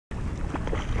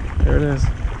There it is. It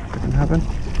can happen.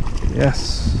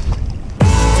 Yes.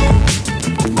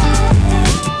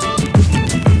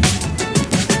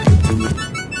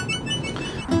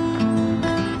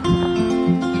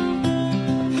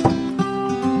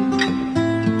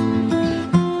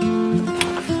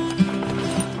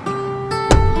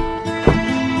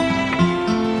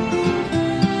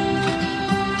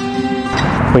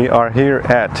 We are here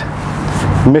at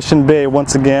Mission Bay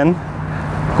once again,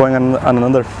 going on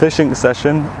another fishing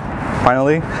session.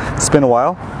 Finally, it's been a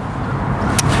while.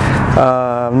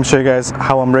 Let me show you guys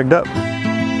how I'm rigged up.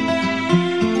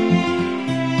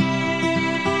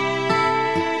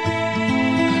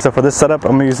 So for this setup,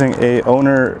 I'm using a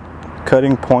owner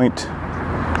cutting point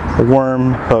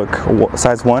worm hook,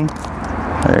 size 1.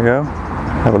 There you go.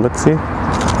 Have a look-see.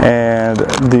 And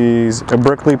these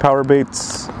Berkeley power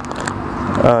baits.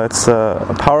 It's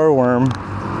a power worm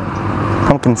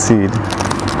pumpkin seed.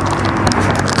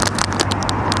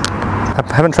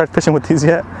 I haven't tried fishing with these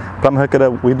yet, but I'm gonna hook it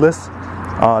up weedless,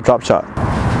 drop shot.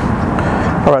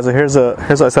 Alright, so here's how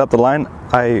I set up the line.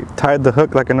 I tied the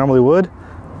hook like I normally would,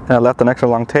 and I left an extra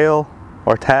long tail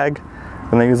or tag,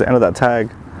 and then use the end of that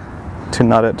tag to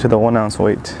knot it to the 1 ounce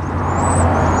weight.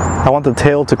 I want the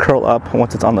tail to curl up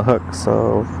once it's on the hook,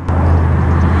 so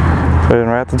put it in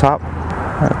right at the top.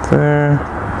 Right there.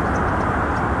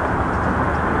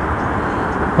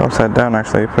 Upside down,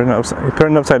 actually. You put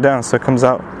it upside down so it comes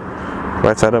out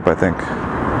right side up, I think.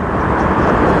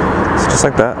 So just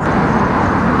like that.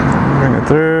 Bring it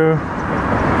through.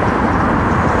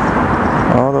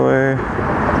 All the way.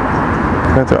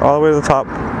 Right there, all the way to the top.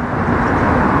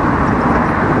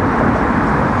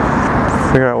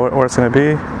 Figure out where it's going to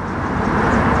be.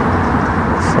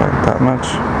 Just like that much.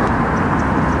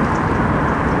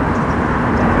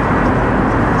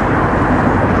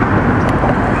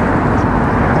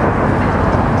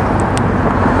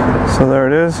 So there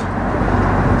it is.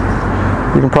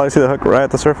 You can probably see the hook right at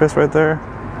the surface right there.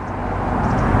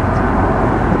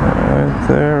 Right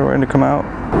there, waiting to come out.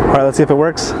 Alright, let's see if it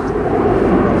works.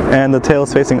 And the tail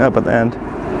is facing up at the end.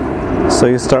 So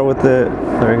you start with the,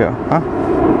 there you go,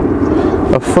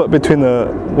 a foot between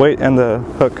the weight and the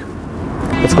hook.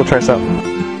 Let's go try this out.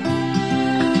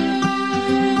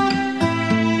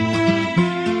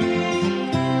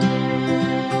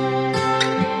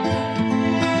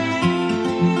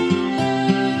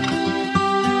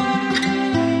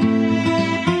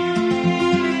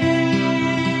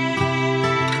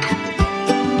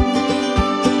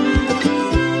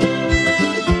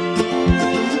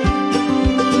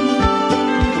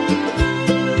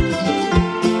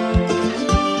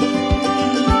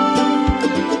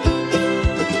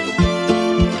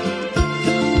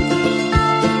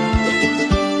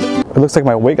 It looks like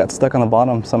my weight got stuck on the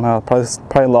bottom somehow.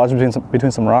 Probably lodged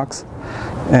between some rocks,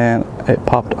 and it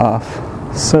popped off.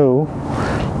 So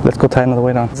let's go tie another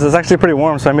weight on. This is actually pretty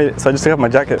warm, so I just took off my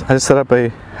jacket. I just set up a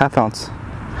 1/2 ounce.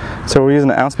 So we're using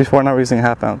an ounce before, now we're using a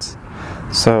 1/2 ounce.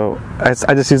 So I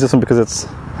just use this one because it's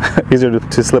easier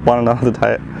to slip on and not to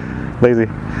tie it. Lazy.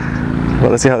 But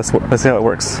let's see how it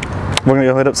works. We're gonna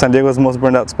go hit up San Diego's most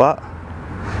burned out spot,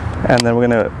 and then we're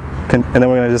gonna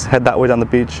just head that way down the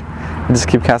beach. And just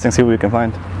keep casting, see what we can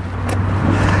find.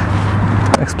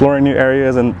 Exploring new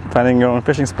areas and finding your own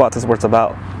fishing spots is what it's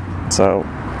about. So,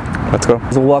 let's go.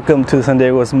 So welcome to San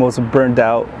Diego's most burned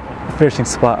out fishing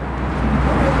spot.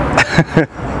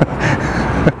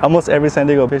 Almost every San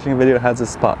Diego fishing video has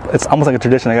this spot. It's almost like a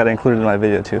tradition. I gotta include it in my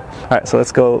video too. Alright, so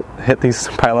let's go hit these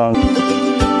pylons.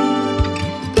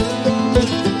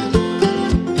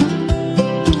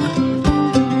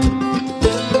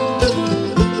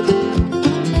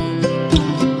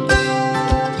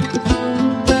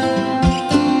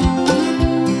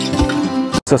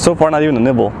 So far not even a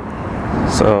nibble.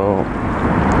 So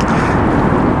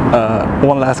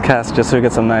one last cast just so we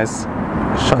get some nice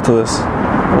shot to this.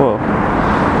 Whoa.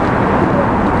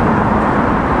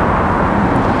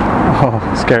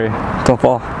 Oh, scary. Don't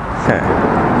fall. Okay.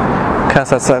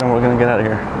 Cast that side and we're gonna get out of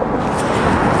here.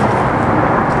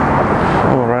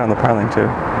 Oh, right on the piling too.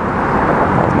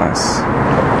 That was nice.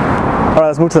 Alright,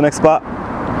 let's move to the next spot.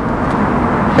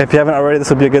 If you haven't already, this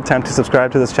would be a good time to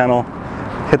subscribe to this channel.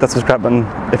 Hit that subscribe button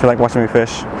if you like watching me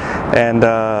fish, and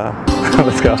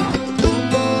let's go.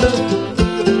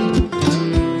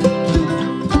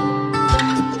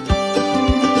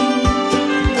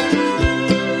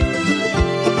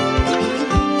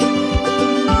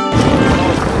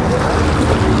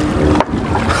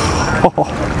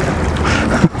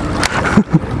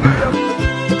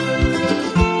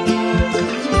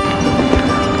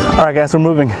 Alright guys, we're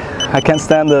moving. I can't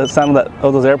stand the sound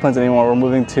of those airplanes anymore. We're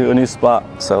moving to a new spot,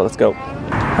 so let's go.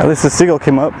 At least the seagull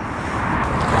came up.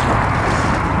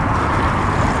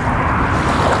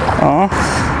 Aw,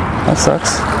 that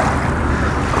sucks.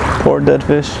 Poor dead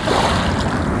fish.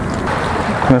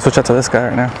 I'm gonna switch out to this guy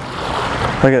right now.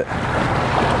 Look at it.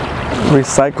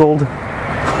 Recycled,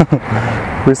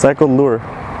 recycled lure.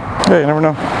 Yeah, you never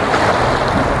know.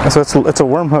 So it's a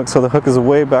worm hook, so the hook is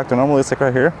way back there. Normally it's like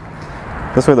right here.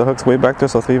 This way the hook's way back there,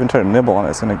 so if you even try to nibble on it,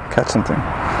 it's gonna catch something.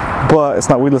 But it's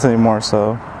not weedless anymore,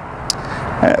 so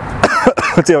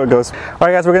let's see how it goes. All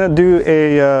right, guys, we're gonna do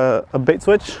a bait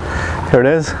switch. Here it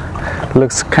is. It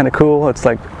looks kind of cool. It looks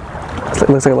like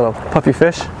a little puffy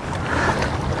fish.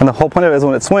 And the whole point of it is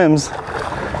when it swims,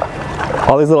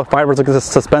 all these little fibers are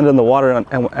just suspended in the water,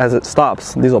 and as it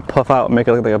stops, these will puff out and make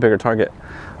it look like a bigger target.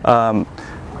 And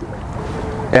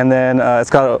then it's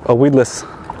got a weedless.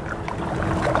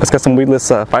 It's got some weedless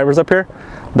fibers up here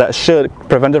that should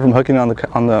prevent it from hooking on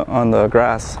the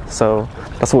grass. So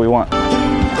that's what we want.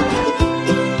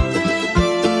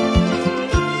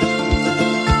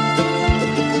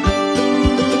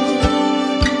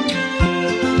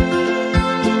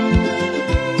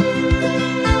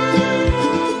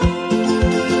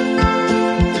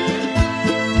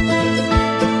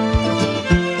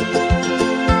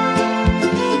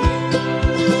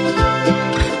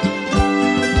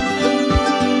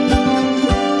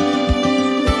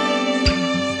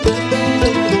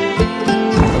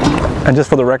 And just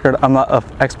for the record, I'm not an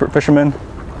expert fisherman.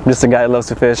 I'm just a guy that loves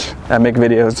to fish and make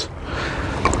videos.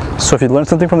 So if you learn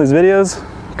something from these videos,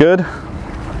 good.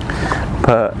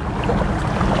 But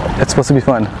it's supposed to be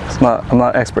fun. I'm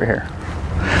not an expert here.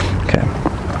 Okay.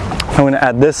 I'm going to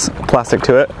add this plastic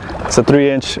to it. It's a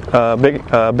 3-inch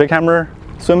big hammer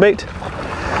swim bait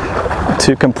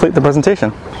to complete the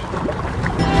presentation.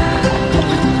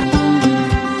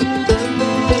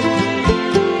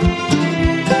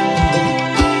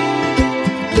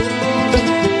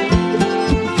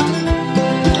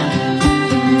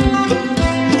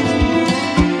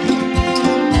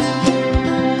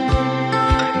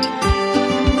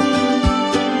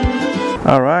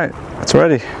 All right, it's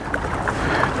ready.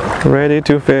 Ready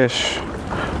to fish.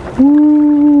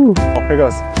 Woo! Oh, here it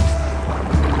goes.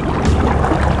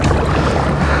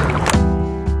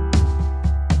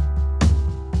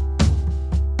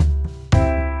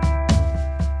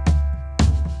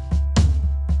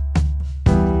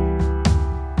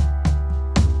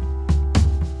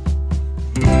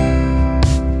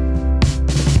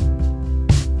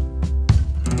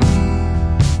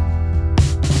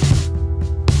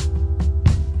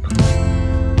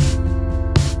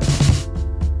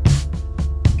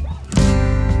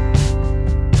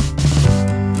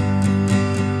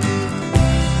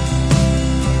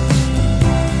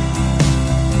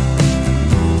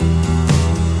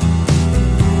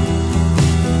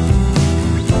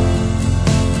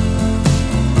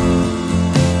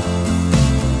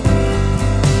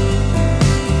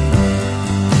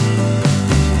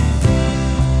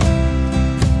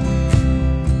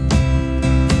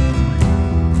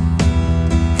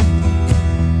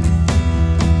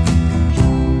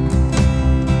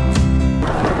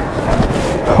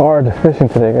 Hard fishing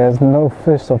today, guys. No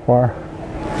fish so far.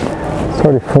 It's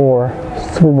already 4.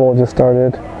 Super Bowl just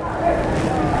started.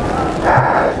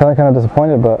 Feeling kind of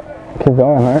disappointed, but keep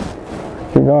going, right?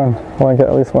 Keep going. I want to get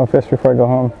at least one fish before I go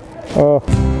home. Oh.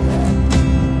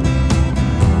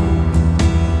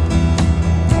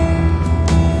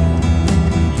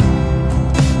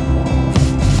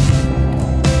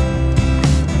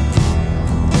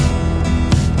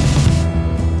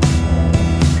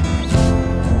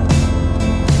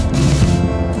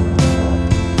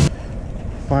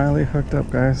 Finally hooked up,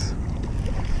 guys.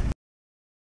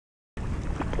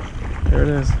 There it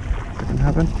is. It can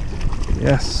happen.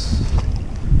 Yes.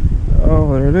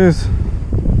 Oh, there it is.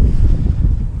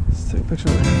 Let's take a picture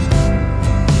of it.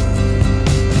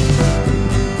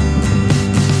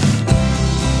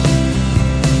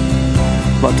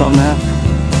 About top and a half.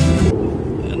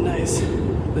 A nice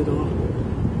little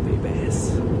bay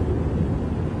bass. There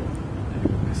you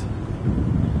go, guys.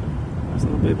 Nice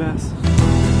little bay bass.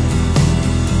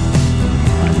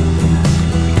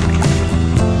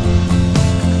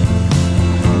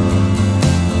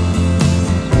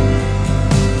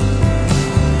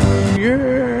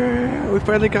 Yeah, we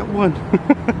finally got one.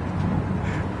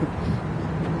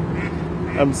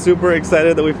 I'm super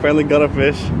excited that we finally got a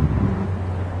fish.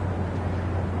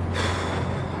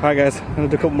 Alright guys, I'm gonna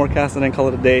do a couple more casts and then call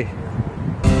it a day.